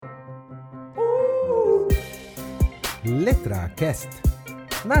LetraCast,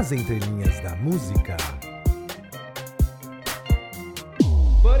 nas entrelinhas da música.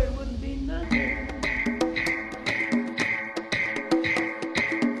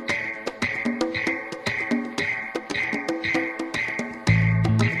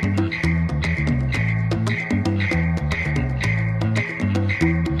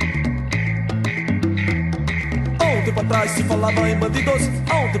 Atrás se falava em bandidos,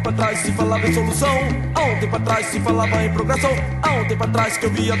 há um tempo atrás se falava em solução, há um tempo atrás se falava em progresso, há um tempo atrás que eu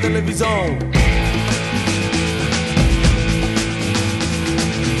via televisão.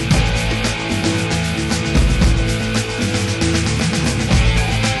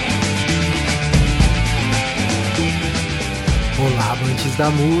 Olá, amantes da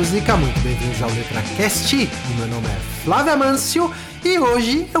música, muito bem-vindos ao LetraCast. O meu nome é Flávio Amâncio e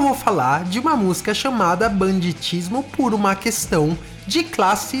hoje eu vou falar de uma música chamada Banditismo por uma questão de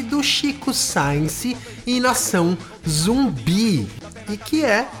Classe do Chico e Nação, Zumbi, e que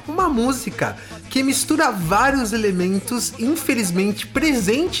é uma música que mistura vários elementos infelizmente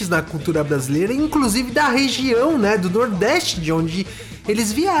presentes na cultura brasileira, inclusive da região, né, do Nordeste, de onde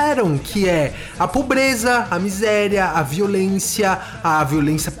eles vieram, que é a pobreza, a miséria, a violência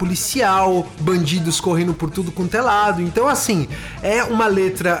policial, bandidos correndo por tudo quanto é lado. Então, assim, é uma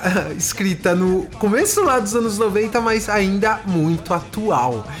letra escrita no começo lá dos anos 90, mas ainda muito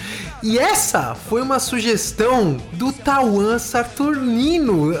atual. E essa foi uma sugestão do Tauan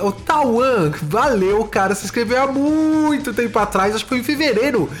Saturnino. O Tauan, valeu, cara, você escreveu há muito tempo atrás, acho que foi em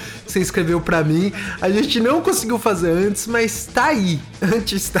fevereiro que você escreveu pra mim. A gente não conseguiu fazer antes, mas tá aí,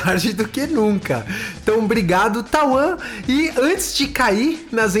 antes tarde do que nunca. Então, obrigado, Tauan. E antes de cair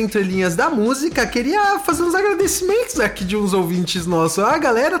nas entrelinhas da música, queria fazer uns agradecimentos aqui de uns ouvintes nossos. A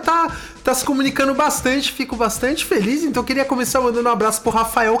galera tá se comunicando bastante, fico bastante feliz, então queria começar mandando um abraço pro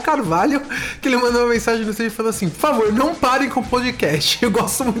Rafael Carvalho, que ele mandou uma mensagem no Twitter falando assim: por favor, não parem com o podcast, eu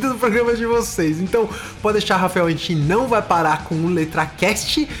gosto muito do programa de vocês. Então, pode deixar, Rafael, a gente não vai parar com o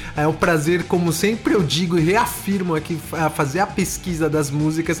LetraCast, é um prazer, como sempre eu digo e reafirmo aqui, fazer a pesquisa das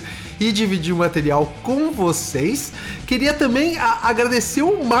músicas e dividir o material com vocês. Queria também agradecer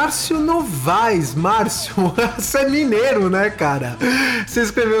o Márcio Novaes. Márcio, você é mineiro, né, cara?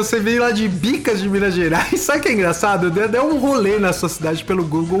 Você veio lá de Bicas de Minas Gerais. Sabe o que é engraçado? Eu dei um rolê na sua cidade pelo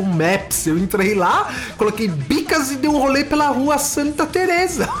Google Maps. Eu entrei lá, coloquei Bicas e dei um rolê pela rua Santa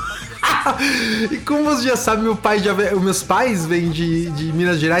Teresa. E como você já sabe, meus pais vêm de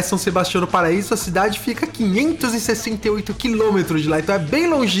Minas Gerais, São Sebastião do Paraíso. A cidade fica a 568 quilômetros de lá, então é bem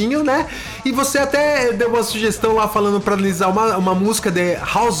longinho, né? E você até deu uma sugestão lá falando pra analisar uma música de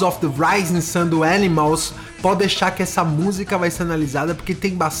House of the Rising Sun do Animals. Pode deixar que essa música vai ser analisada, porque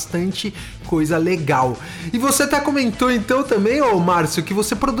tem bastante coisa legal. E você até comentou então também, Márcio, que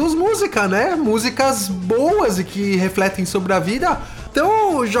você produz música, né? Músicas boas e que refletem sobre a vida.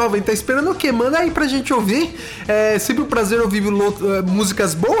 Então, jovem, tá esperando o quê? Manda aí pra gente ouvir. É sempre um prazer ouvir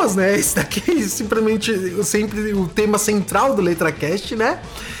músicas boas, né? Esse daqui é sempre o tema central do LetraCast, né?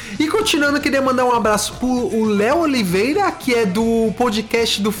 E continuando, eu queria mandar um abraço pro Léo Oliveira, que é do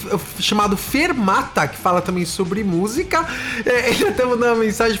podcast chamado Fermata, que fala também sobre música. Ele até mandou uma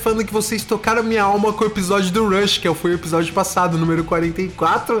mensagem falando que vocês tocaram minha alma com o episódio do Rush, que foi o episódio passado, número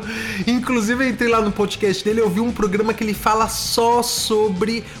 44. Inclusive, eu entrei lá no podcast dele e ouvi um programa que ele fala só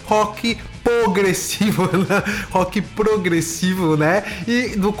sobre rock progressivo, né? Rock progressivo, né? E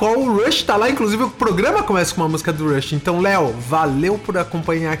do qual o Rush tá lá, inclusive o programa começa com uma música do Rush. Então, Léo, valeu por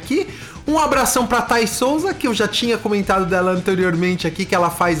acompanhar aqui. Um abração pra Thay Souza, que eu já tinha comentado dela anteriormente aqui, que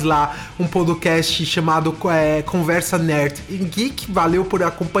ela faz lá um podcast chamado Conversa Nerd e Geek. Valeu por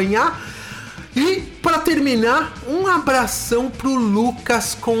acompanhar. E para terminar, um abração pro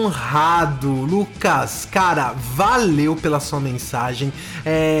Lucas Conrado. Lucas, cara, valeu pela sua mensagem.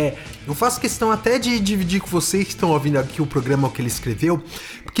 Eu faço questão até de dividir com vocês que estão ouvindo aqui o programa que ele escreveu,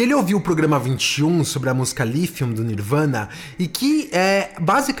 porque ele ouviu o programa 21 sobre a música Lithium do Nirvana e que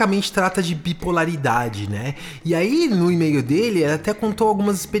basicamente trata de bipolaridade, né? E aí no e-mail dele ele até contou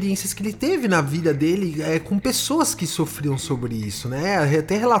algumas experiências que ele teve na vida dele com pessoas que sofriam sobre isso, né? Ele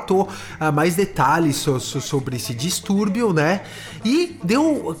até relatou mais detalhes sobre esse distúrbio, né? E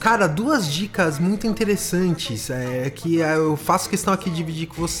deu, cara, duas dicas muito interessantes que eu faço questão aqui de dividir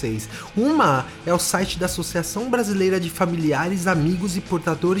com vocês. Uma é o site da Associação Brasileira de Familiares, Amigos e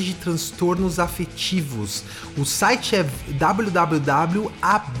Portadores portadores de transtornos afetivos. O site é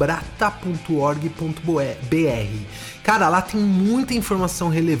www.abrata.org.br. Cara, lá tem muita informação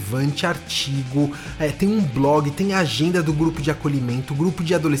relevante, artigo, tem um blog, tem a agenda do grupo de acolhimento, grupo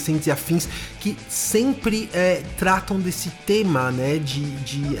de adolescentes e afins que sempre tratam desse tema, né,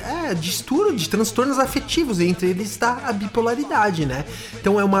 de estudo de transtornos afetivos, e entre eles está a bipolaridade, né?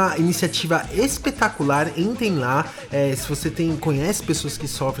 Então é uma iniciativa espetacular, entrem lá, se você conhece pessoas que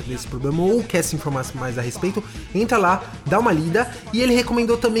sofrem desse problema ou quer se informar mais a respeito, entra lá, dá uma lida. E ele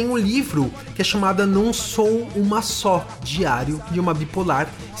recomendou também um livro que é chamado Não Sou Uma Só, Diário de uma Bipolar,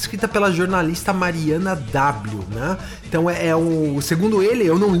 escrita pela jornalista Mariana W, né? Então segundo ele,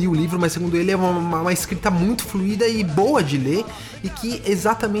 eu não li o livro, mas segundo ele é uma escrita muito fluida e boa de ler, e que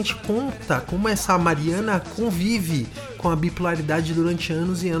exatamente conta como essa Mariana convive com a bipolaridade durante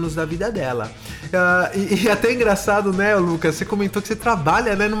anos e anos da vida dela. E até engraçado, né, Lucas? Você comentou que você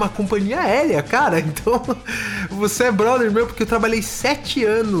trabalha, né, numa companhia aérea, cara. Então, você é brother meu, porque eu trabalhei 7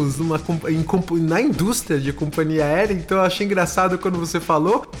 anos na indústria de companhia aérea. Então, eu achei engraçado quando você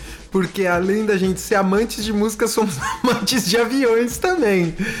falou, porque além da gente ser amantes de música, somos amantes de aviões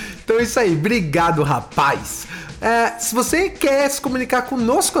também. Então, é isso aí. Obrigado, rapaz. Se você quer se comunicar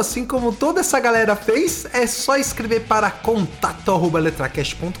conosco, assim como toda essa galera fez, é só escrever para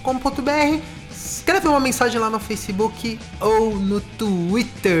contato@letracast.com.br, escreve uma mensagem lá no Facebook ou no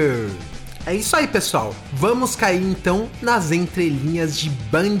Twitter. É isso aí, pessoal. Vamos cair então nas entrelinhas de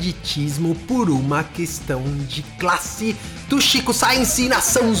Banditismo por uma questão de classe, do Chico Science e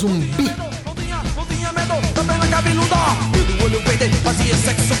Nação Zumbi. Não tinha medo, também na cabeluda. E do olho verde, fazia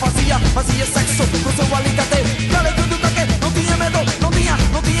sexo com seu alicate. Falei tudo pra quê? Não tinha medo, não tinha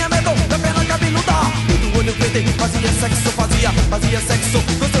medo, também na cabeluda. E do olho verde, fazia sexo com seu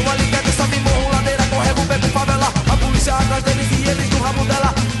alicate. Sobe morro, ladeira, corrego, bebe favela. A polícia atrás deles e eles no rabo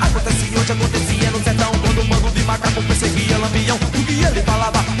dela. Acontece hoje, acontecia no sertão, quando o mano de macaco perseguia lampião. O que ele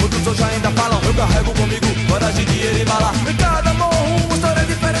falava, outros hoje ainda falam. Eu carrego comigo coragem, dinheiro e bala. Em cada morro uma história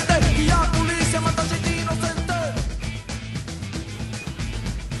diferente, e a polícia mata gente inocente.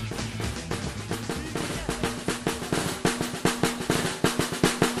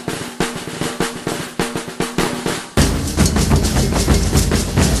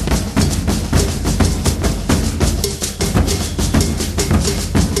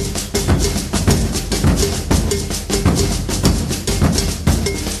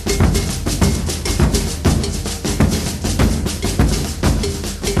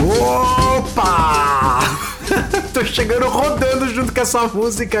 Opa! Tô chegando rodando junto com essa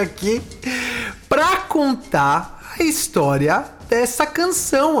música aqui pra contar a história dessa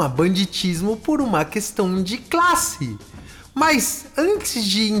canção, a Banditismo por uma questão de classe. Mas antes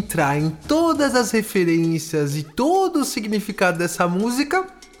de entrar em todas as referências e todo o significado dessa música,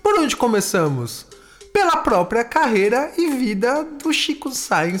 por onde começamos? Pela própria carreira e vida do Chico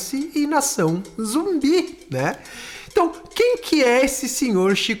Science e Nação Zumbi, né? Então, quem que é esse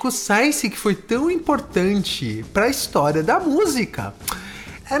senhor Chico Science que foi tão importante para a história da música?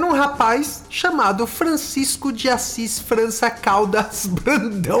 Era um rapaz chamado Francisco de Assis França Caldas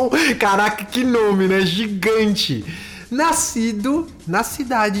Brandão. Caraca, que nome, né? Gigante. Nascido na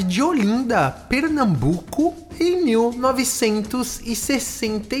cidade de Olinda, Pernambuco, em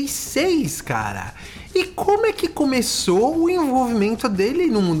 1966, cara. E como é que começou o envolvimento dele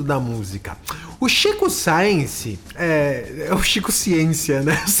no mundo da música? O Chico Science é o Chico Ciência,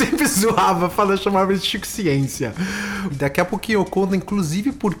 né? Eu sempre zoava, chamava de Chico Ciência. Daqui a pouquinho eu conto,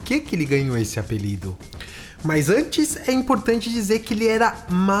 inclusive, por que ele ganhou esse apelido. Mas antes, é importante dizer que ele era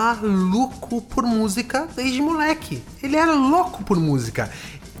maluco por música desde moleque. Ele era louco por música.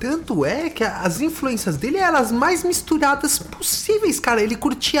 Tanto é que as influências dele eram as mais misturadas possíveis, cara. Ele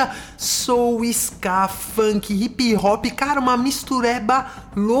curtia soul, ska, funk, hip hop, cara, uma mistureba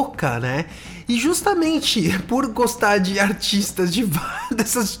louca, né? E justamente por gostar de artistas de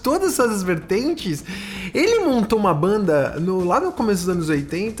todas essas vertentes, ele montou uma banda lá no começo dos anos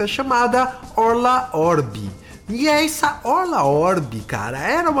 80 chamada Orla Orbi. E essa Orla Orbi, cara,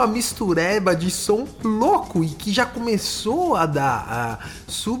 era uma mistureba de som louco e que já começou a dar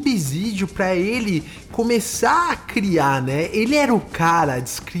subsídio para ele começar a criar, né? Ele era o cara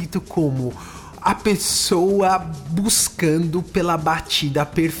descrito como a pessoa buscando pela batida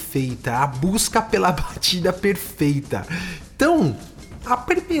perfeita, a busca pela batida perfeita. Então, a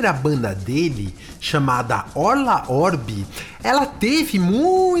primeira banda dele, chamada Orla Orbi, ela teve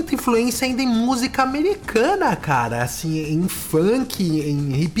muita influência ainda em música americana, cara, assim, em funk,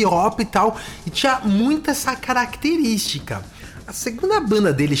 em hip hop e tal, e tinha muita essa característica. A segunda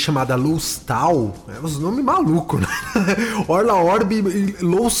banda dele, chamada Lostal, os nomes malucos, né? Orla Orb e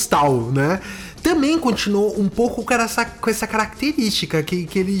Lostal, né? Também continuou um pouco com essa característica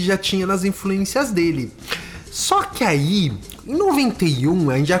que ele já tinha nas influências dele. Só que aí, em 91,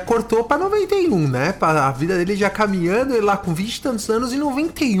 a gente já cortou pra 91, né? A vida dele já caminhando, ele lá com 20 e tantos anos, em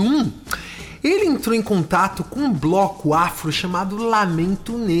 91, ele entrou em contato com um bloco afro chamado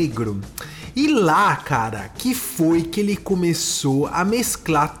Lamento Negro. E lá, cara, que foi que ele começou a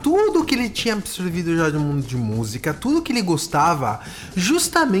mesclar tudo que ele tinha absorvido já do mundo de música, tudo que ele gostava,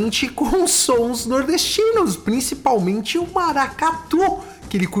 justamente com sons nordestinos, principalmente o maracatu,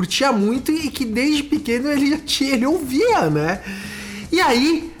 que ele curtia muito e que desde pequeno ele ouvia, né? E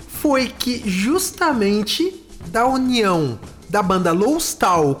aí foi que justamente da união da banda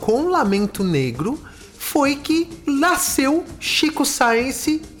Lostal com o Lamento Negro foi que nasceu Chico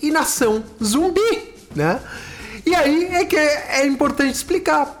Science e Nação, Zumbi, né? E aí é que é importante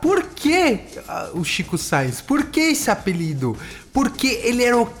explicar por que o Chico Science, por que esse apelido? Porque ele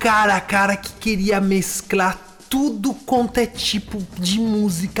era o cara que queria mesclar tudo quanto é tipo de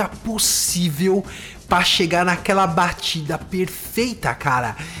música possível pra chegar naquela batida perfeita,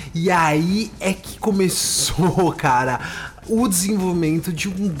 cara. E aí é que começou, cara, o desenvolvimento de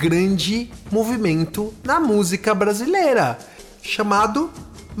um grande movimento na música brasileira, chamado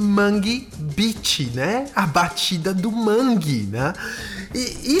Mangue Beat, né? A batida do mangue, né?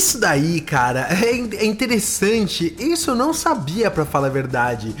 E isso daí, cara, é interessante. Isso eu não sabia, pra falar a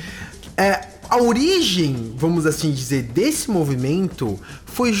verdade. A origem, vamos assim dizer, desse movimento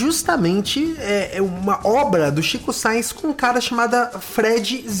foi justamente uma obra do Chico Science com um cara chamado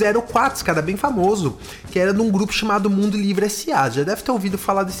Fred 04, esse cara bem famoso, que era de um grupo chamado Mundo Livre S.A. Já deve ter ouvido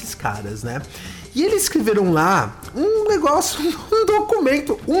falar desses caras, né? E eles escreveram lá um negócio, um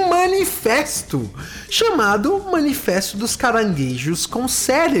documento, um manifesto, chamado Manifesto dos Caranguejos com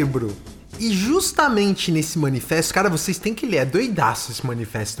Cérebro. E justamente nesse manifesto, cara, vocês têm que ler, é doidaço esse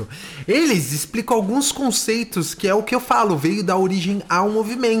manifesto. Eles explicam alguns conceitos, que é o que eu falo, veio da origem ao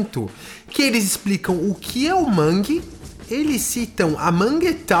movimento. Que eles explicam o que é o mangue, eles citam a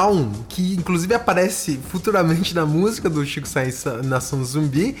Manguetown, que inclusive aparece futuramente na música do Chico Science Nação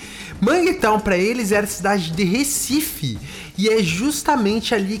Zumbi. Manguetown para eles era a cidade de Recife, e é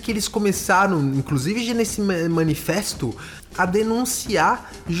justamente ali que eles começaram, inclusive nesse manifesto, a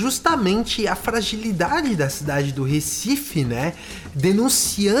denunciar justamente a fragilidade da cidade do Recife, né?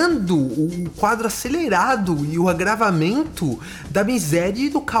 Denunciando o quadro acelerado e o agravamento da miséria e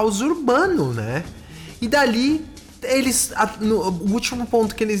do caos urbano, né? E dali, o último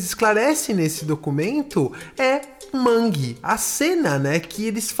ponto que eles esclarecem nesse documento é mangue, a cena, né? Que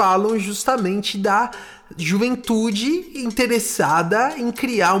eles falam justamente da juventude interessada em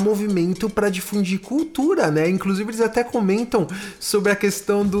criar um movimento para difundir cultura, né? Inclusive eles até comentam sobre a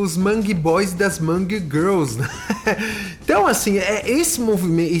questão dos Mangue Boys e das Mangue Girls, né? Então, assim, esse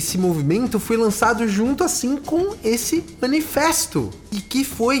movimento foi lançado junto, assim, com esse manifesto, e que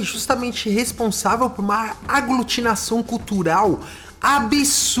foi justamente responsável por uma aglutinação cultural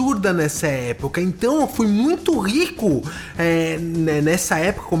absurda nessa época. Então foi muito rico nessa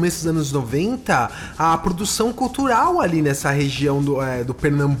época, começo dos anos 90, a produção cultural ali nessa região do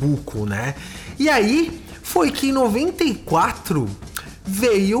Pernambuco, né? E aí foi que em 94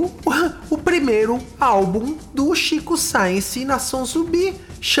 veio o primeiro álbum do Chico Science e Nação Zumbi,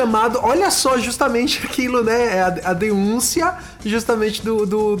 chamado, olha só, justamente aquilo, né? A denúncia justamente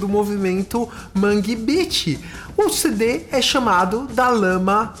do movimento Mangue Beat. O CD é chamado Da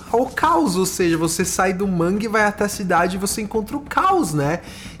Lama ao Caos, ou seja, você sai do mangue, vai até a cidade e você encontra o caos, né?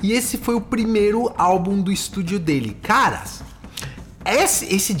 E esse foi o primeiro álbum do estúdio dele. Caras,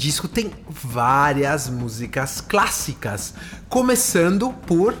 esse disco tem várias músicas clássicas, começando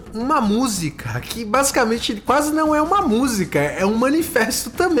por uma música que basicamente quase não é uma música, é um manifesto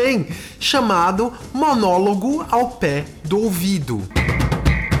também, chamado Monólogo ao Pé do Ouvido.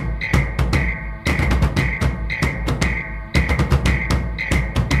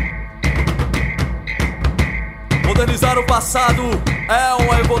 Modernizar o passado é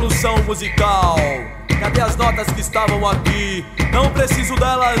uma evolução musical. Cadê as notas que estavam aqui? Não preciso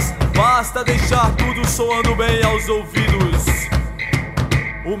delas, basta deixar tudo soando bem aos ouvidos.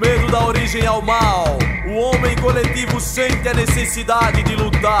 O medo dá origem ao mal. O homem coletivo sente a necessidade de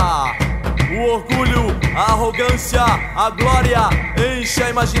lutar. O orgulho, a arrogância, a glória enche a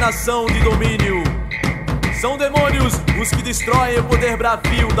imaginação de domínio. São demônios os que destroem o poder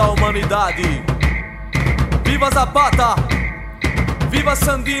bravio da humanidade. Viva Zapata, viva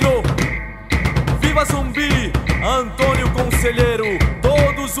Sandino, viva Zumbi, Antônio Conselheiro,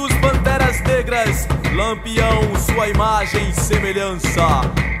 todos os banderas negras negras, Lampião, sua imagem e semelhança.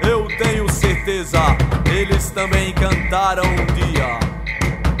 Eu tenho certeza, eles também cantaram um dia.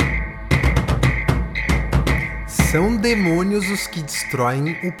 São demônios os que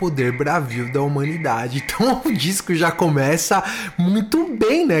destroem o poder bravio da humanidade. Então o disco já começa muito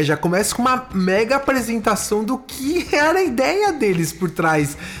bem, né? Já começa com uma mega apresentação do que era a ideia deles por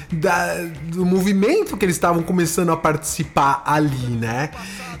trás do movimento que eles estavam começando a participar ali, né?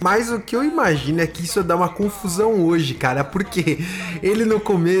 Mas o que eu imagino é que isso dá uma confusão hoje, cara, porque ele no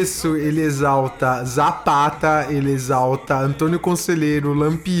começo, ele exalta Zapata, ele exalta Antônio Conselheiro,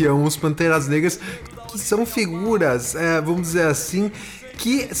 Lampião, os Panteras Negras, que são figuras, vamos dizer assim,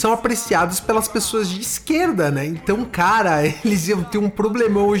 que são apreciados pelas pessoas de esquerda, né? Então, cara, eles iam ter um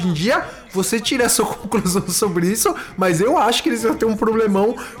problemão hoje em dia. Você tira a sua conclusão sobre isso, mas eu acho que eles iam ter um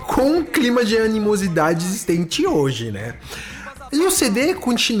problemão com o clima de animosidade existente hoje, né? E o CD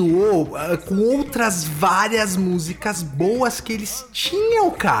continuou com outras várias músicas boas que eles tinham,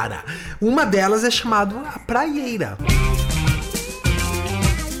 cara. Uma delas é chamada A Praieira.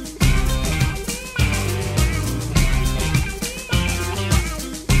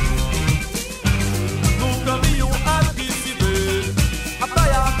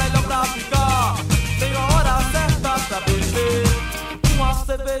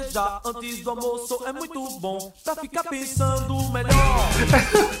 Cerveja antes do almoço é muito bom pra ficar pensando melhor.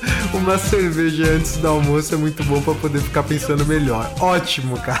 Uma cerveja antes do almoço é muito bom pra poder ficar pensando melhor.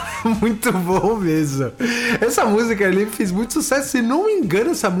 Ótimo, cara. Muito bom mesmo. Essa música ali fez muito sucesso. Se não me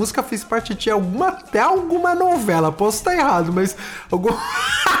engano, essa música fez parte de até alguma novela. Posso estar errado, mas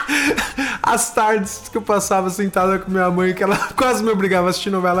as tardes que eu passava sentada com minha mãe, que ela quase me obrigava a assistir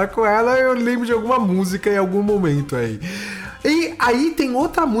novela com ela, eu lembro de alguma música em algum momento aí. E aí tem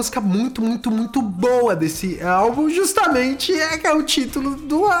outra música muito, muito, muito boa desse álbum, justamente que é o título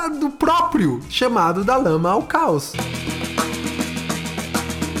do próprio, chamado Da Lama ao Caos.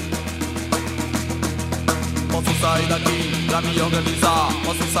 Posso sair daqui pra me organizar,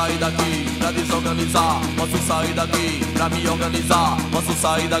 posso sair daqui pra desorganizar, posso sair daqui pra me organizar, posso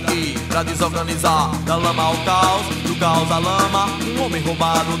sair daqui pra desorganizar. Da lama ao caos, do caos à lama, um homem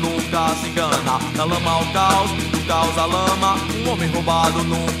roubado nunca se engana. Da lama ao caos, do caos à lama, um homem roubado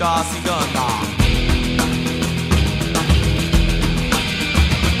nunca se engana.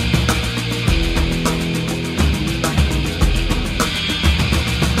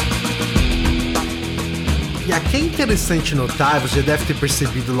 E aqui é interessante notar, você já deve ter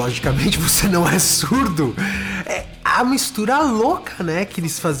percebido, logicamente, você não é surdo, é a mistura louca, né, que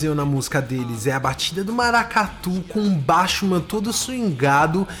eles faziam na música deles. É a batida do maracatu com um baixo, mano, todo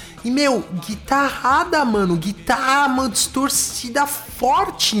swingado. E, meu, guitarrada, mano, guitarra, mano, distorcida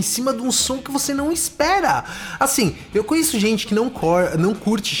forte em cima de um som que você não espera. Assim, eu conheço gente que não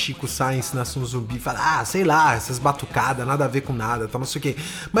curte Chico Science, Nação, Zumbi, fala, sei lá, essas batucadas, nada a ver com nada, tal, não sei o quê.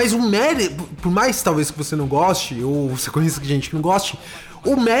 Mas o mérito, por mais talvez que você não goste, ou você conheça gente que não goste,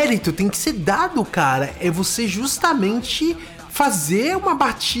 o mérito tem que ser dado, cara. É você justamente fazer uma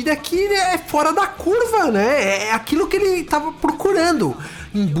batida que é fora da curva, né? É aquilo que ele tava procurando,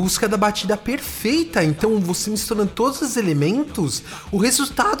 em busca da batida perfeita. Então, você misturando todos os elementos, o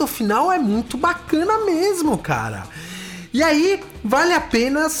resultado final é muito bacana mesmo, cara. E aí, vale a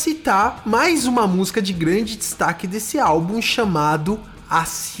pena citar mais uma música de grande destaque desse álbum, chamado A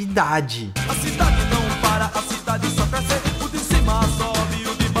Cidade. A cidade não para, a cidade só cresce, o de cima sobe,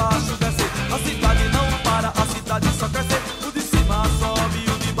 o de baixo desce. A cidade não para, a cidade só cresce, o de cima sobe,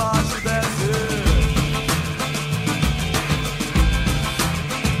 o de baixo desce.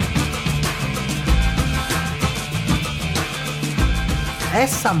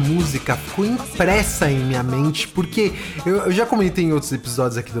 Essa música ficou impressa em minha mente, porque eu já comentei em outros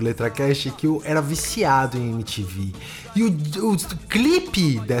episódios aqui do LetraCast que eu era viciado em MTV. E o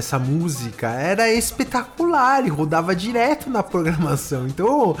clipe dessa música era espetacular e rodava direto na programação.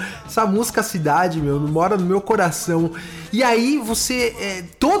 Então, essa música Cidade, meu, mora no meu coração. E aí você,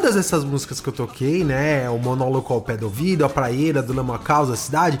 todas essas músicas que eu toquei, né, o Monólogo ao Pé do Ouvido, A Praieira, Do Lama ao Caos, A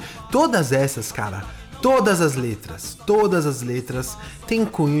Cidade, todas essas, cara, todas as letras têm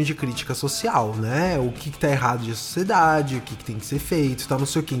cunho de crítica social, né? O que tá errado de sociedade, o que tem que ser feito, tal, não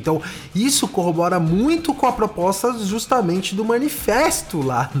sei o que. Então, isso corrobora muito com a proposta justamente do manifesto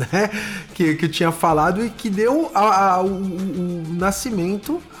lá, né? Que eu tinha falado e que deu o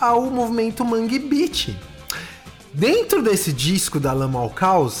nascimento ao movimento Mangue Beat. Dentro desse disco da Lama ao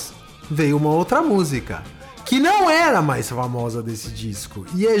Caos, veio uma outra música, que não era a mais famosa desse disco.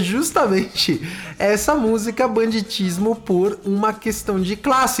 E é justamente essa música, Banditismo, por uma questão de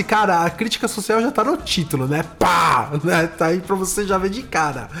classe. Cara, a crítica social já tá no título, né? Pá! Né? Tá aí pra você já ver de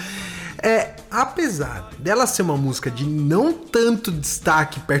cara. Apesar dela ser uma música de não tanto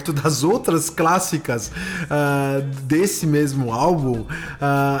destaque perto das outras clássicas desse mesmo álbum,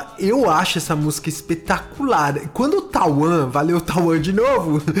 eu acho essa música espetacular. Quando o Tauan, valeu Tauan de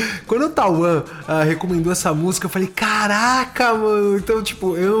novo, quando o Tauan recomendou essa música, eu falei, caraca, mano, então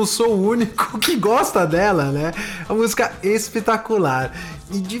tipo, eu não sou o único que gosta dela, né? A música espetacular.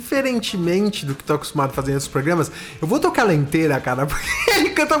 E diferentemente do que tô acostumado a fazer em outros programas, eu vou tocar ela inteira, cara, porque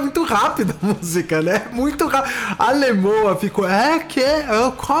ele canta muito rápido a música, né? Muito rápido. A Lemoa ficou,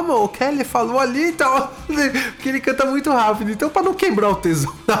 como? O que ele falou ali? Então, porque ele canta muito rápido. Então, pra não quebrar o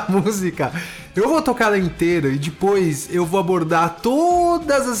tesão da música, eu vou tocar ela inteira e depois eu vou abordar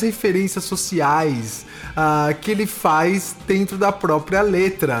todas as referências sociais que ele faz dentro da própria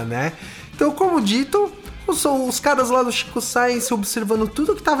letra, né? Então, como dito, os caras lá do Chico Science observando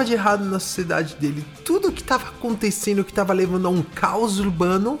tudo que tava de errado na sociedade dele, tudo que tava acontecendo, que tava levando a um caos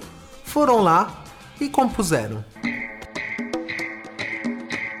urbano, foram lá e compuseram.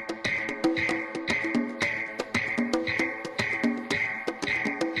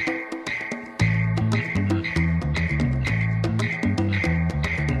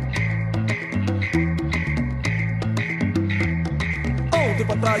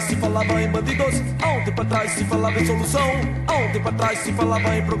 Atrás se falava em bandidos, há um tempo atrás se falava em solução, há um tempo atrás se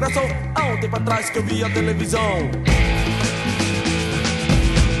falava em progressão, há um tempo atrás que eu via televisão.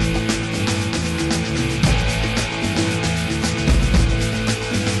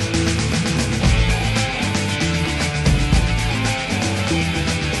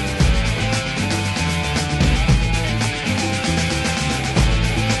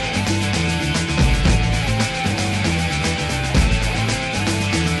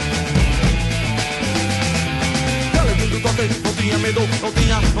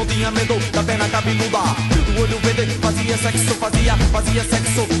 Não tinha medo da perna cabeluda, do olho verde, fazia sexo com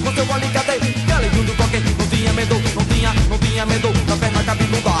seu alicate. Galeguinho do toque, não tinha medo da perna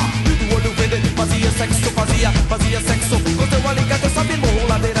cabeluda, do olho verde, fazia sexo com seu alicate. Sobe morro,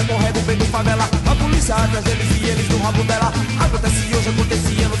 ladeira, corrego, vendo favela, a polícia atrás deles e eles no rabo dela. Acontece hoje,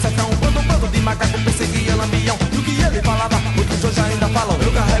 acontecia no sertão, quando um bando de macaco perseguia lampião. E o que ele falava, outros hoje ainda falam.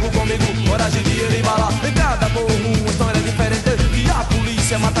 Eu carrego comigo coragem de ele embalar. Em cada morro uma história diferente, e a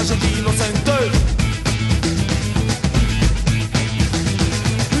polícia mata gente inocente.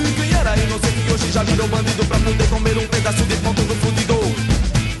 E quem era inocente hoje já virou bandido pra poder comer um pedaço de ponto do fundidor.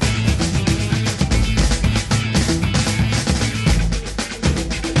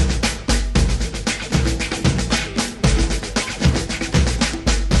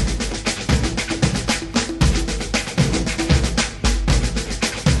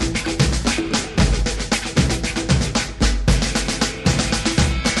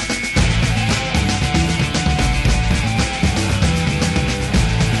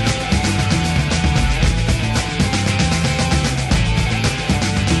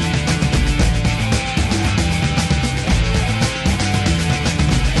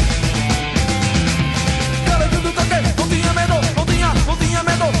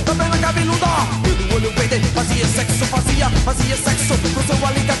 Fazia sexo com seu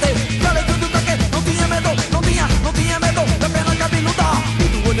alicate. Galeguinho do toque, não tinha medo da perna cabeluda,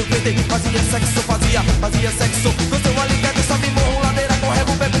 do olho verde, fazia sexo com seu alicate. Sobe morro, ladeira,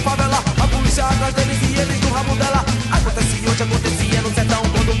 corrego, bebe favela, a polícia atrás deles e eles no rabo dela. Acontece hoje, acontecia no sertão,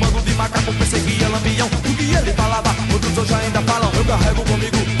 quando um bando de macaco perseguia lampião. O que ele falava, outros hoje ainda falam. Eu carrego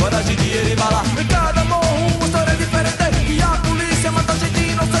comigo coragem de ele embalar. Em cada morro uma história diferente, e a polícia mata gente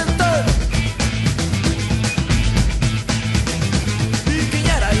inocente.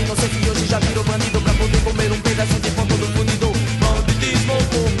 Que hoje já virou bandido pra poder comer um pedaço de ponto do fundidor. Banditismo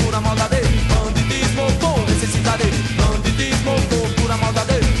por pura maldade, banditismo por necessidade, banditismo por pura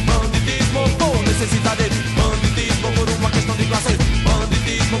maldade, banditismo por necessidade, banditismo por uma questão de classe,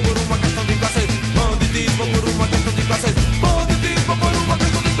 banditismo por uma questão de classe, banditismo por uma questão de classe, banditismo por uma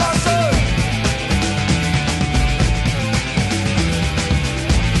questão de classe.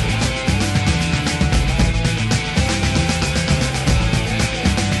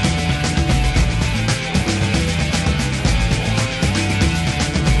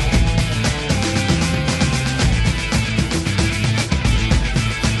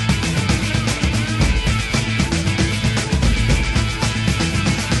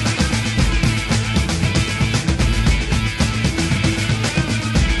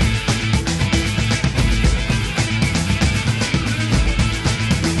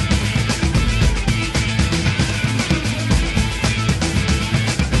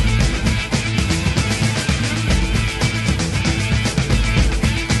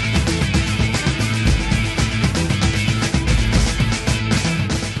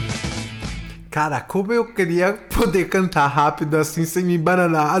 Cara, como eu queria poder cantar rápido assim, sem me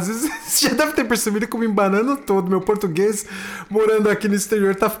embananar. Às vezes você já deve ter percebido que eu me embanando todo. Meu português, morando aqui no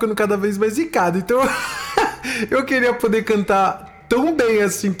exterior, tá ficando cada vez mais zicado. Então, eu queria poder cantar tão bem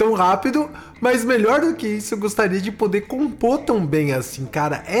assim, tão rápido. Mas melhor do que isso, eu gostaria de poder compor tão bem assim,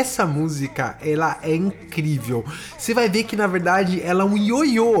 cara. Essa música, ela é incrível. Você vai ver que, na verdade, ela é um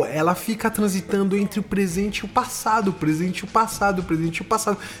ioiô. Ela fica transitando entre o presente e o passado. O presente e o passado, o presente e o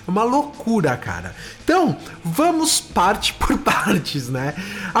passado. É uma loucura, cara. Então, vamos parte por partes, né?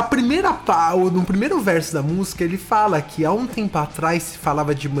 No primeiro verso da música, ele fala que há um tempo atrás se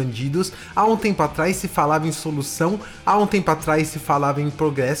falava de bandidos, há um tempo atrás se falava em solução, há um tempo atrás se falava em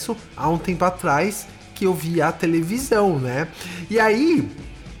progresso, há um tempo atrás que eu via a televisão, né? E aí,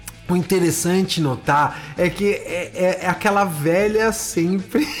 o interessante notar é que é aquela velha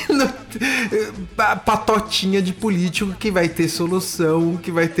sempre patotinha de político que vai ter solução, que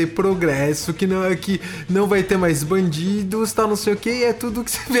vai ter progresso, que não vai ter mais bandidos, tal, não sei o que, e é tudo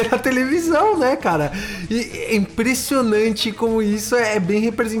que você vê na televisão, né, cara? E é impressionante como isso é bem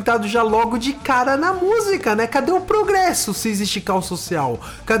representado já logo de cara na música, né? Cadê o progresso se existe caos social?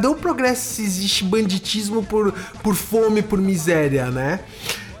 Cadê o progresso se existe banditismo por fome, por miséria, né?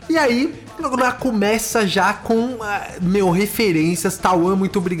 E aí, ela começa já com, referências. Tauan,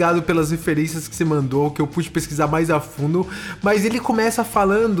 muito obrigado pelas referências que você mandou, que eu pude pesquisar mais a fundo. Mas ele começa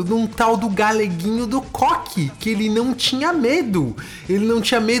falando de um tal do galeguinho do coque, que ele não tinha medo. Ele não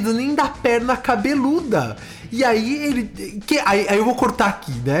tinha medo nem da perna cabeluda. E aí, aí eu vou cortar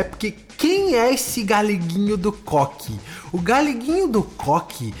aqui, né? Porque quem é esse galeguinho do coque? O galeguinho do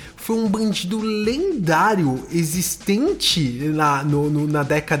coque foi um bandido lendário existente na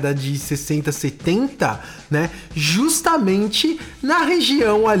década de 60, 70, né? Justamente na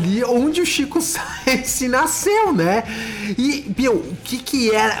região ali onde o Chico se nasceu, né? E, meu,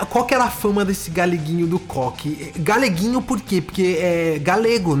 qual que era a fama desse galeguinho do coque? Galeguinho por quê? Porque é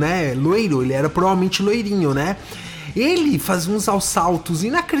galego, né? Loiro, ele era provavelmente loirinho, né? Ele fazia uns assaltos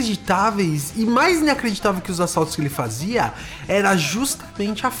inacreditáveis, e mais inacreditável que os assaltos que ele fazia era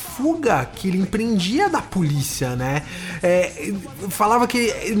justamente a fuga que ele empreendia da polícia, né? Falava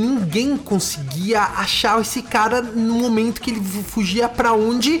que ninguém conseguia achar esse cara no momento que ele fugia pra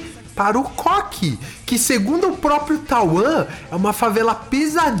onde? Para o Coque, que segundo o próprio Tauan, é uma favela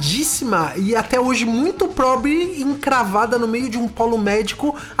pesadíssima e até hoje muito pobre, encravada no meio de um polo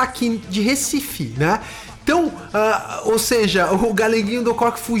médico aqui de Recife, né? Então, ou seja, o galeguinho do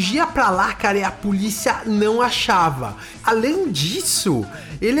coque fugia pra lá, cara, e a polícia não achava. Além disso,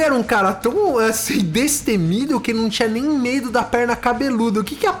 ele era um cara tão assim, destemido que não tinha nem medo da perna cabeluda. O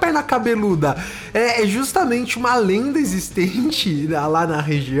que é a perna cabeluda? É justamente uma lenda existente lá na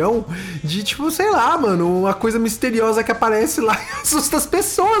região de, tipo, sei lá, mano, uma coisa misteriosa que aparece lá e assusta as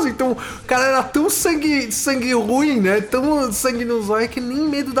pessoas. Então, o cara era tão sangue ruim, né? Tão sangue no zóio que nem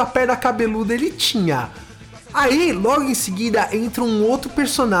medo da perna cabeluda ele tinha. Aí, logo em seguida, entra um outro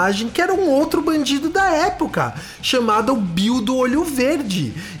personagem que era um outro bandido da época, chamado Bill do Olho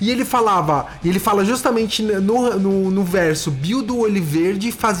Verde. E ele fala justamente no verso, Bill do Olho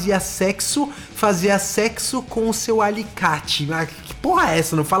Verde fazia sexo com o seu alicate. Mas que porra é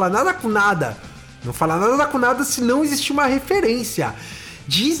essa? Não fala nada com nada. Não fala nada com nada se não existe uma referência.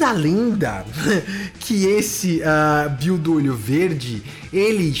 Diz a lenda que esse Bill do Olho Verde,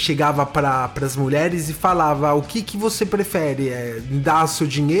 ele chegava para as mulheres e falava: o que você prefere? Dar seu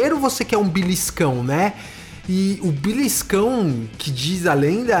dinheiro ou você quer um beliscão, né? E o beliscão, que diz a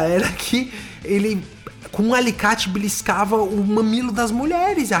lenda, era que ele com um alicate beliscava o mamilo das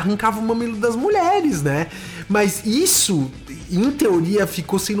mulheres, arrancava o mamilo das mulheres, né? Mas isso, em teoria,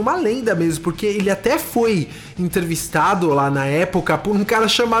 ficou sendo uma lenda mesmo, porque ele até foi entrevistado lá na época por um cara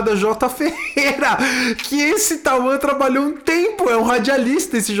chamado J. Ferreira, que esse Tauan trabalhou um tempo, é um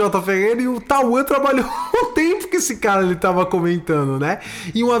radialista esse J. Ferreira, e o Tauan trabalhou um tempo que esse cara ele tava comentando, né?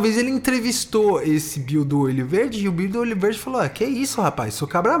 E uma vez ele entrevistou esse Bill do Olho Verde, e o Bill do Olho Verde falou: que isso, rapaz, sou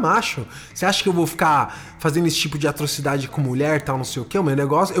cabra macho, você acha que eu vou ficar fazendo esse tipo de atrocidade com mulher, tal, não sei o que? O meu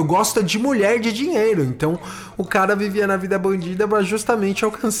negócio, eu gosto de mulher de dinheiro. Então o cara vivia na vida bandida pra justamente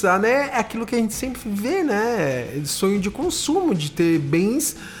alcançar, né, aquilo que a gente sempre vê, né, sonho de consumo, de ter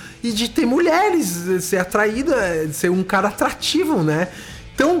bens e de ter mulheres, ser atraído, ser um cara atrativo, né?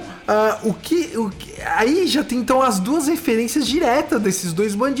 Então, aí já tem então as duas referências diretas desses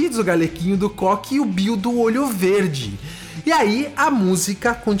dois bandidos, o Galequinho do Coque e o Bill do Olho Verde. E aí a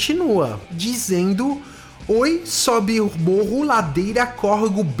música continua dizendo Oi, sobe o morro, ladeira,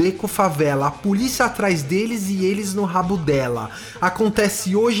 córrego, beco, favela. A polícia atrás deles e eles no rabo dela.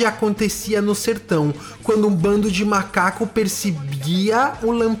 Acontece hoje e acontecia no sertão, quando um bando de macaco perseguia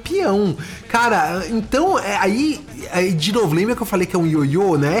o lampião. Cara, então, aí, de novo, lembra que eu falei que é um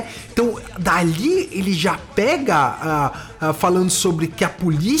ioiô, né? Então, dali ele já pega, falando sobre que a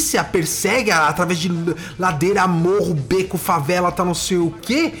polícia persegue através de ladeira, morro, beco, favela, tá não sei o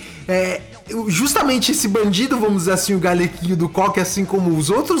quê. Justamente esse bandido, vamos dizer assim, o galequinho do coque, assim como os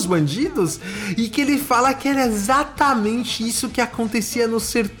outros bandidos, e que ele fala que era exatamente isso que acontecia no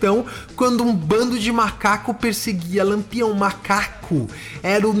sertão quando um bando de macaco perseguia lampião. Macaco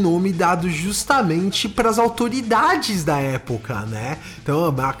era o nome dado justamente para as autoridades da época, né?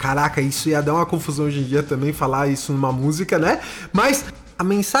 Então, caraca, isso ia dar uma confusão hoje em dia também, falar isso numa música, né? Mas a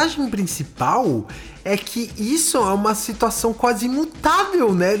mensagem principal é que isso é uma situação quase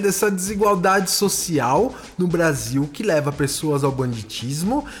imutável, né? Dessa desigualdade social no Brasil que leva pessoas ao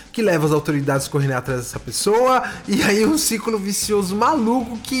banditismo, que leva as autoridades correndo atrás dessa pessoa, e aí um ciclo vicioso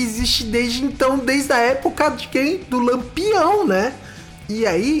maluco que existe desde então, desde a época de quem? Do Lampião, né? E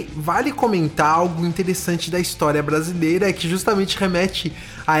aí, vale comentar algo interessante da história brasileira, que justamente remete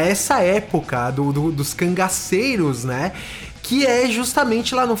a essa época dos cangaceiros, né? Que é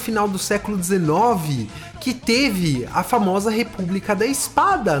justamente lá no final do século XIX que teve a famosa República da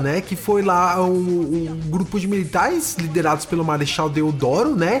Espada, né? Que foi lá um grupo de militares liderados pelo Marechal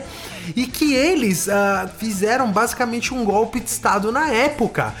Deodoro, né? E que eles fizeram basicamente um golpe de Estado na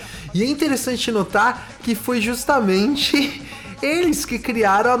época. E é interessante notar que foi justamente eles que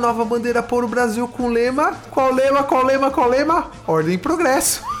criaram a nova bandeira por o Brasil com o lema... Qual lema? Ordem e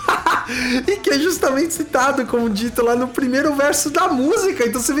progresso. E que é justamente citado, como dito lá no primeiro verso da música.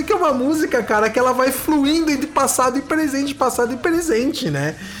 Então você vê que é uma música, cara, que ela vai fluindo entre passado e presente,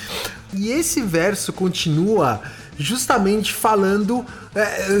 né? E esse verso continua justamente falando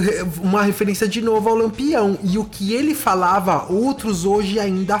uma referência de novo ao Lampião. E o que ele falava, outros hoje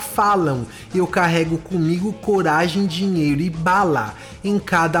ainda falam. Eu carrego comigo coragem, dinheiro e bala. Em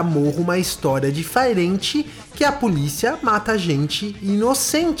cada morro uma história diferente, que a polícia mata gente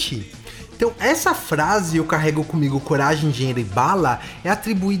inocente. Então essa frase, eu carrego comigo coragem, dinheiro e bala, é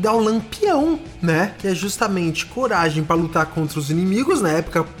atribuída ao Lampião, né? Que é justamente coragem para lutar contra os inimigos, na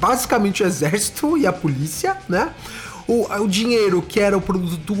época basicamente o exército e a polícia, né? O dinheiro, que era o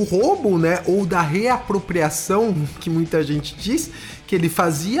produto do roubo, né? Ou da reapropriação, que muita gente diz que ele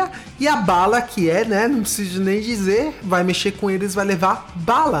fazia, e a bala, que é, né? Não preciso nem dizer, vai mexer com eles, vai levar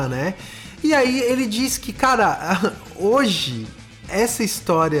bala, né? E aí ele diz que, cara, hoje essa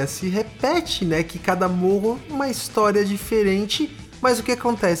história se repete, né? Que cada morro uma história diferente, mas o que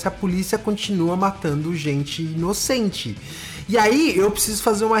acontece? A polícia continua matando gente inocente. E aí eu preciso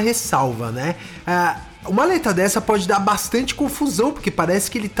fazer uma ressalva, né? Uma letra dessa pode dar bastante confusão, porque parece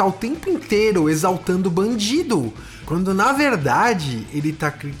que ele tá o tempo inteiro exaltando o bandido, quando na verdade ele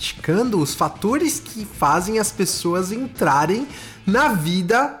tá criticando os fatores que fazem as pessoas entrarem na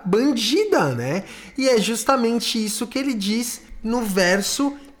vida bandida, né? E é justamente isso que ele diz no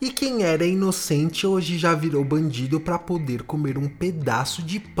verso: e quem era inocente hoje já virou bandido pra poder comer um pedaço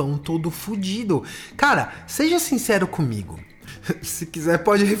de pão todo fudido. Cara, seja sincero comigo. Se quiser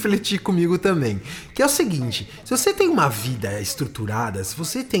pode refletir comigo também. Que é o seguinte: se você tem uma vida estruturada, se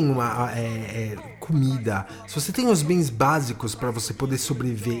você tem uma comida, se você tem os bens básicos para você poder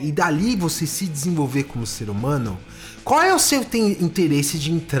sobreviver e dali você se desenvolver como ser humano, qual é o seu interesse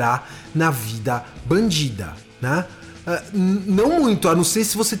de entrar na vida bandida, né? Não muito, a não ser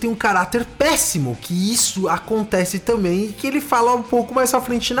se você tem um caráter péssimo, que isso acontece também e que ele fala um pouco mais à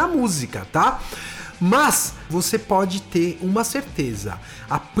frente na música, tá? Mas você pode ter uma certeza: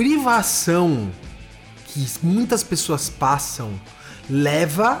 a privação que muitas pessoas passam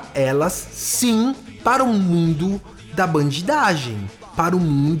leva elas sim para o mundo da bandidagem, para o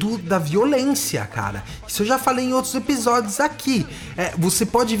mundo da violência, cara. Isso eu já falei em outros episódios aqui. Você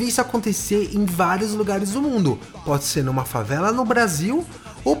pode ver isso acontecer em vários lugares do mundo. Pode ser numa favela no Brasil,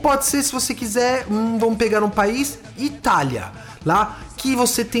 ou pode ser, se você quiser, vamos pegar um país, Itália, lá que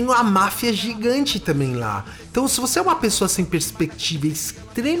você tem uma máfia gigante também lá. Então, se você é uma pessoa sem perspectiva,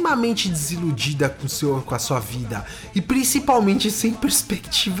 extremamente desiludida com a sua vida, e principalmente sem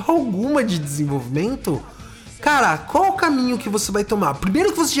perspectiva alguma de desenvolvimento, cara, qual o caminho que você vai tomar?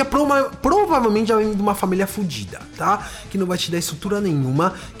 Primeiro, que você já provavelmente já vem de uma família fodida, tá? Que não vai te dar estrutura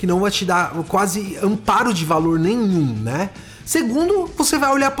nenhuma, que não vai te dar quase amparo de valor nenhum, né? Segundo, você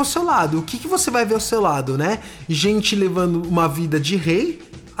vai olhar pro seu lado. O que você vai ver ao seu lado, né? Gente levando uma vida de rei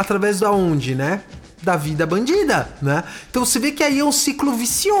através da onde, né? Da vida bandida, né? Então você vê que aí é um ciclo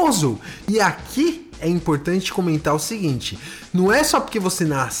vicioso. E aqui é importante comentar o seguinte: não é só porque você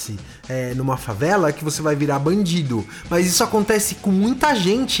nasce numa favela que você vai virar bandido, mas isso acontece com muita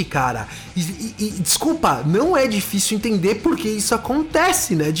gente, cara. E desculpa, não é difícil entender porque isso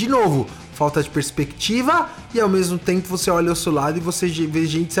acontece, né? De novo, falta de perspectiva e ao mesmo tempo você olha ao seu lado e você vê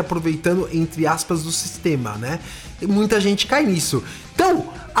gente se aproveitando, entre aspas, do sistema, né? E muita gente cai nisso. Então,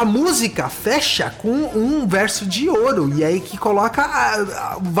 a música fecha com um verso de ouro, e aí que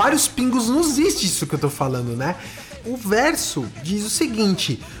coloca vários pingos nos is disso que eu tô falando, né? O verso diz o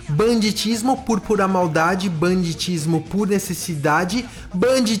seguinte: banditismo por pura maldade, banditismo por necessidade,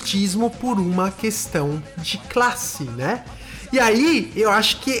 banditismo por uma questão de classe, né? E aí, eu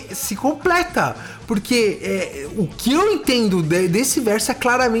acho que se completa, porque o que eu entendo desse verso é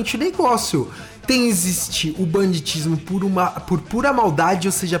claramente o negócio. Existe o banditismo por pura maldade,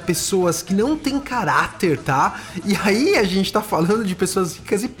 ou seja, pessoas que não têm caráter, tá? E aí a gente tá falando de pessoas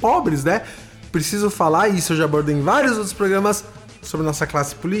ricas e pobres, né? Preciso falar isso, eu já abordei em vários outros programas sobre nossa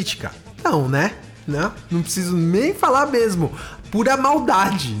classe política? Não, né? Não preciso nem falar mesmo. Pura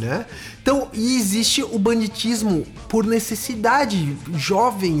maldade, né? Então, e existe o banditismo por necessidade.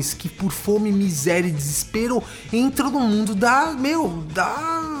 Jovens que por fome, miséria e desespero entram no mundo da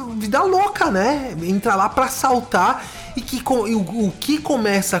vida louca, né? Entra lá pra assaltar e o que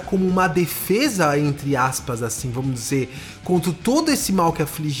começa como uma defesa, entre aspas, assim, vamos dizer, contra todo esse mal que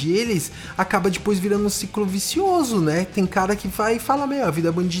aflige eles, acaba depois virando um ciclo vicioso, né? Tem cara que vai e fala, a vida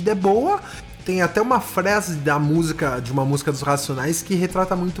bandida é boa. Tem até uma frase de uma música dos Racionais que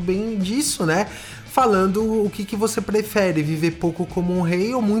retrata muito bem disso, né? Falando o que você prefere, viver pouco como um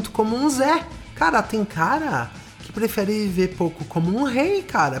rei ou muito como um Zé. Cara, tem cara que prefere viver pouco como um rei,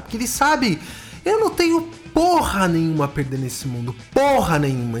 cara, porque ele sabe, eu não tenho porra nenhuma a perder nesse mundo, porra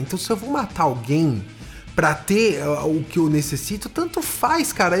nenhuma. Então se eu vou matar alguém pra ter o que eu necessito, tanto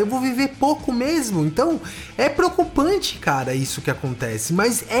faz, cara, eu vou viver pouco mesmo. Então é preocupante, cara, isso que acontece,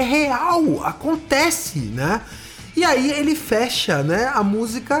 mas é real, acontece, né? E aí ele fecha, né, a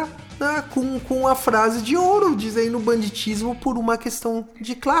música, né, com a frase de ouro, dizendo banditismo por uma questão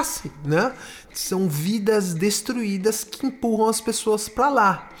de classe, né? São vidas destruídas que empurram as pessoas pra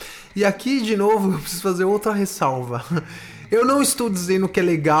lá. E aqui, de novo, eu preciso fazer outra ressalva. Eu não estou dizendo que é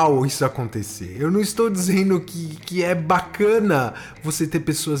legal isso acontecer. Eu não estou dizendo que é bacana você ter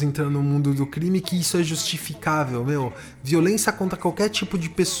pessoas entrando no mundo do crime, que isso é justificável, Violência contra qualquer tipo de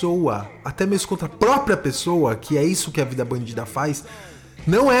pessoa, até mesmo contra a própria pessoa, que é isso que a vida bandida faz,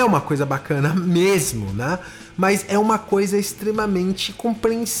 não é uma coisa bacana mesmo, né? Mas é uma coisa extremamente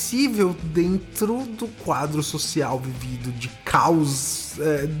compreensível dentro do quadro social vivido de caos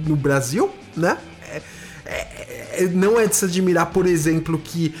no Brasil, né? Não é de se admirar, por exemplo,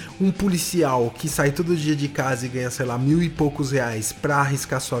 que um policial que sai todo dia de casa e ganha, sei lá, 1.000 e poucos reais pra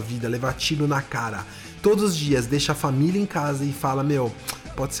arriscar sua vida, levar tiro na cara, todos os dias, deixa a família em casa e fala,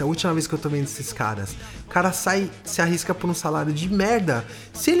 pode ser a última vez que eu tô vendo esses caras. O cara sai, se arrisca por um salário de merda.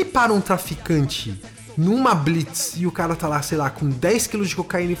 Se ele para um traficante numa blitz e o cara tá lá, sei lá, com 10 quilos de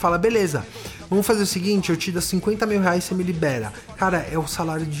cocaína e fala, beleza, vamos fazer o seguinte, eu te dou 50 mil reais e você me libera. Cara, é o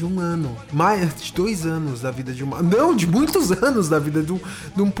salário de um ano, mais de 2 anos da vida de de muitos anos da vida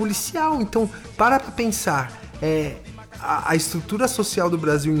de um policial. Então, para pensar, a estrutura social do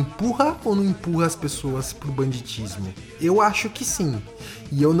Brasil empurra ou não empurra as pessoas pro banditismo? Eu acho que sim.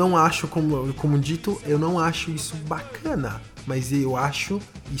 E eu não acho, como dito, eu não acho isso bacana, mas eu acho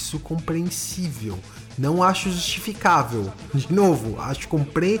isso compreensível. Não acho justificável. De novo, acho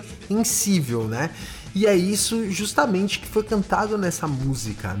compreensível, né? E é isso justamente que foi cantado nessa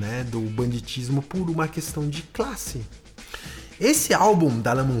música, né? Do banditismo por uma questão de classe. Esse álbum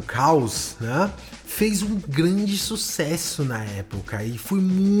da Lamon Caos, né, fez um grande sucesso na época e foi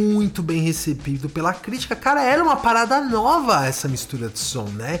muito bem recebido pela crítica. Cara, era uma parada nova essa mistura de som,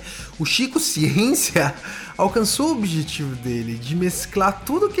 né? O Chico Ciência alcançou o objetivo dele de mesclar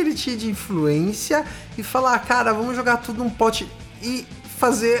tudo que ele tinha de influência e falar, cara, vamos jogar tudo num pote e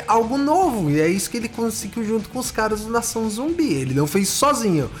fazer algo novo. E é isso que ele conseguiu junto com os caras do Nação Zumbi. Ele não fez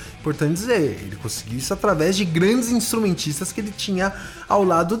sozinho, importante dizer, ele conseguiu isso através de grandes instrumentistas que ele tinha ao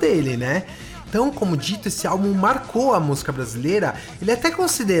lado dele, né? Então, como dito, esse álbum marcou a música brasileira. Ele é até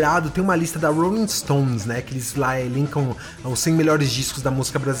considerado, tem uma lista da Rolling Stones, né, que eles lá elencam os 100 melhores discos da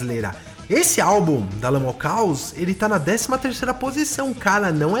música brasileira. Esse álbum, da Lamon Caos, ele tá na 13ª posição,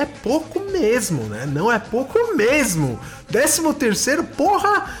 cara, não é pouco mesmo, né, não é pouco mesmo. 13º,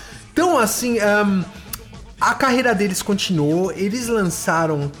 porra! Então, assim, A carreira deles continuou, eles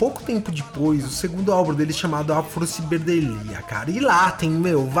lançaram um pouco tempo depois o segundo álbum deles chamado Afro-Ciberdelia, cara. E lá tem,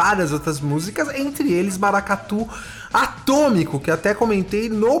 várias outras músicas, entre eles Maracatu Atômico, que até comentei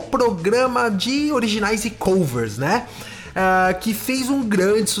no programa de originais e covers, né? Que fez um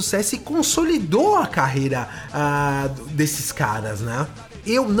grande sucesso e consolidou a carreira desses caras, né?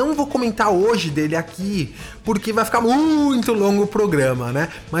 Eu não vou comentar hoje dele aqui, porque vai ficar muito longo o programa, né?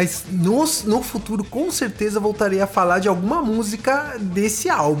 Mas no futuro, com certeza, voltarei a falar de alguma música desse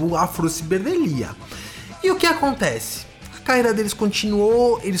álbum, Afro-Ciberdelia. E o que acontece? A carreira deles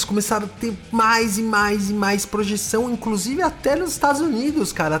continuou, eles começaram a ter mais e mais e mais projeção, inclusive até nos Estados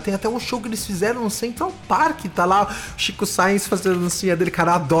Unidos, cara. Tem até um show que eles fizeram no Central Park, tá lá o Chico Science fazendo a dancinha dele,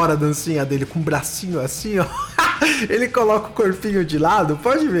 cara, adora a dancinha dele, com o bracinho assim, ó. Ele coloca o corpinho de lado,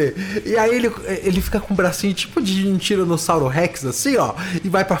 pode ver. E aí ele fica com o bracinho tipo de um Tiranossauro Rex, assim, ó. E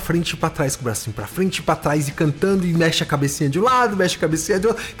vai pra frente e pra trás, com o bracinho pra frente e pra trás, e cantando, e mexe a cabecinha de um lado, mexe a cabecinha de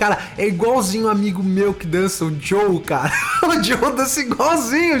outro. Cara, é igualzinho um amigo meu que dança, o Joe, cara. O Joe dança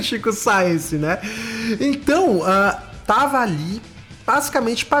igualzinho o Chico Science, né? Então, tava ali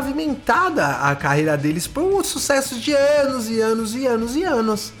basicamente pavimentada a carreira deles por sucessos de anos e anos e anos e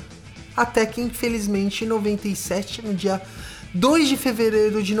anos. Até que, infelizmente, em 97, no dia 2 de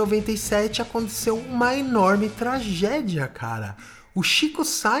fevereiro de 97, aconteceu uma enorme tragédia, cara. O Chico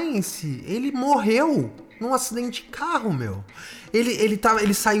Science, ele morreu num acidente de carro, meu.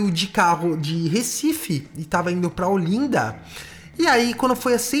 Ele saiu de carro de Recife e tava indo pra Olinda. E aí, quando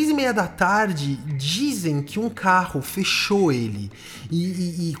foi às 6h30 da tarde, dizem que um carro fechou ele.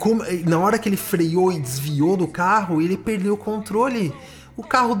 Na hora que ele freou e desviou do carro, ele perdeu o controle. O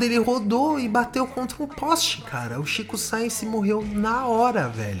carro dele rodou e bateu contra um poste, cara. O Chico Science morreu na hora,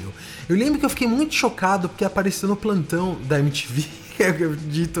 velho. Eu lembro que eu fiquei muito chocado porque apareceu no plantão da MTV.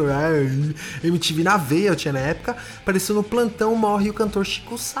 Dito, MTV na veia, eu tinha na época. Apareceu no plantão, morre o cantor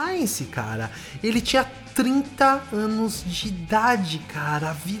Chico Science, cara. Ele tinha 30 anos de idade, cara.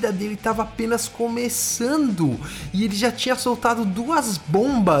 A vida dele tava apenas começando. E ele já tinha soltado 2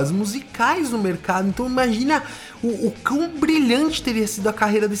 bombas musicais no mercado. Então imagina o quão brilhante teria sido a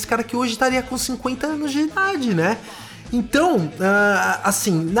carreira desse cara, que hoje estaria com 50 anos de idade, né? Então,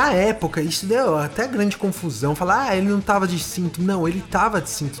 assim, na época, isso deu até grande confusão. Falar, ele não tava de cinto. Não, ele tava de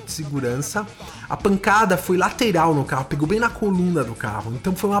cinto de segurança. A pancada foi lateral no carro, pegou bem na coluna do carro.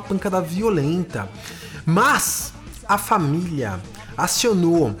 Então foi uma pancada violenta. Mas a família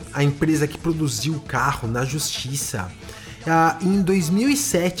acionou a empresa que produziu o carro na justiça. Em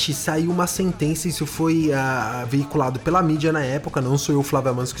 2007 saiu uma sentença, isso foi veiculado pela mídia na época, não sou eu,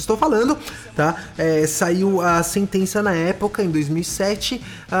 Flávio Manso, que estou falando, tá? Saiu a sentença na época, em 2007,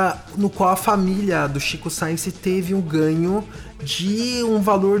 no qual a família do Chico Science teve um ganho de um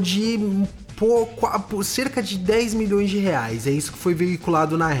valor de por cerca de 10 milhões de reais, é isso que foi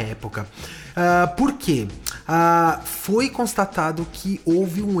veiculado na época. Por quê? Foi constatado que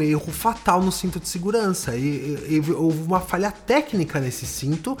houve um erro fatal no cinto de segurança. Houve uma falha técnica nesse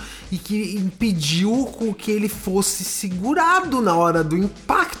cinto e que impediu que ele fosse segurado na hora do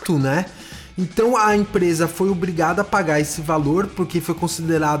impacto, né? Então a empresa foi obrigada a pagar esse valor, porque foi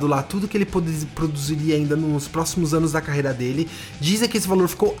considerado lá tudo que ele produziria ainda nos próximos anos da carreira dele. Dizem que esse valor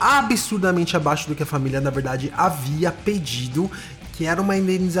ficou absurdamente abaixo do que a família, na verdade, havia pedido, que era uma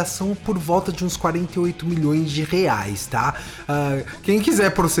indenização por volta de uns 48 milhões de reais, tá? Quem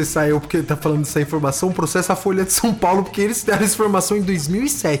quiser processar eu, porque tá falando dessa informação, processa a Folha de São Paulo, porque eles deram essa informação em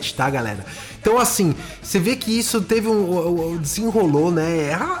 2007, tá, galera? Então, assim, você vê que isso teve desenrolou,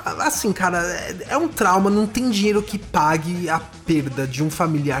 né? Assim, cara, é um trauma, não tem dinheiro que pague a perda de um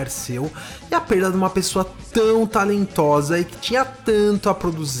familiar seu e a perda de uma pessoa tão talentosa e que tinha tanto a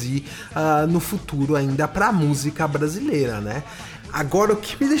produzir no futuro ainda pra música brasileira, né? Agora, o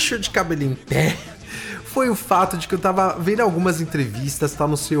que me deixou de cabelo em pé foi o fato de que eu tava vendo algumas entrevistas, tal,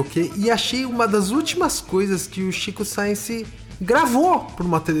 não sei o que, e achei uma das últimas coisas que o Chico Science gravou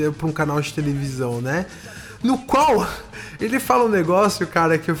pra um canal de televisão, né? No qual ele fala um negócio,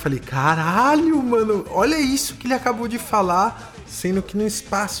 cara, que eu falei, caralho, mano, olha isso que ele acabou de falar, sendo que no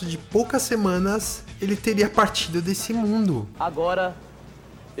espaço de poucas semanas ele teria partido desse mundo. Agora,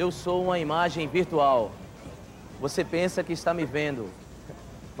 eu sou uma imagem virtual. Você pensa que está me vendo,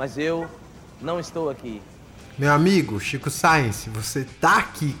 mas eu não estou aqui. Meu amigo, Chico Science, você tá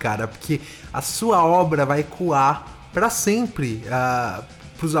aqui, cara, porque a sua obra vai ecoar pra sempre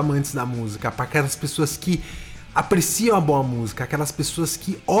pros amantes da música, para aquelas pessoas que apreciam a boa música, aquelas pessoas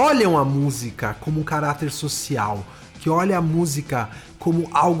que olham a música como um caráter social, que olha a música como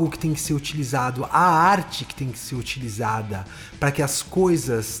algo que tem que ser utilizado, a arte que tem que ser utilizada para que as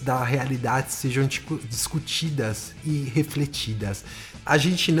coisas da realidade sejam discutidas e refletidas. A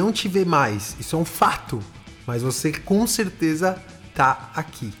gente não te vê mais, isso é um fato, mas você com certeza tá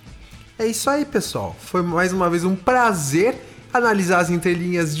aqui. É isso aí, pessoal. Foi mais uma vez um prazer analisar as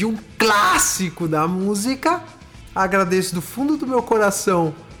entrelinhas de um clássico da música. Agradeço do fundo do meu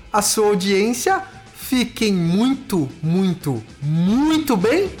coração a sua audiência. Fiquem muito, muito, muito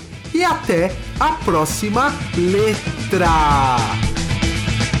bem e até a próxima letra!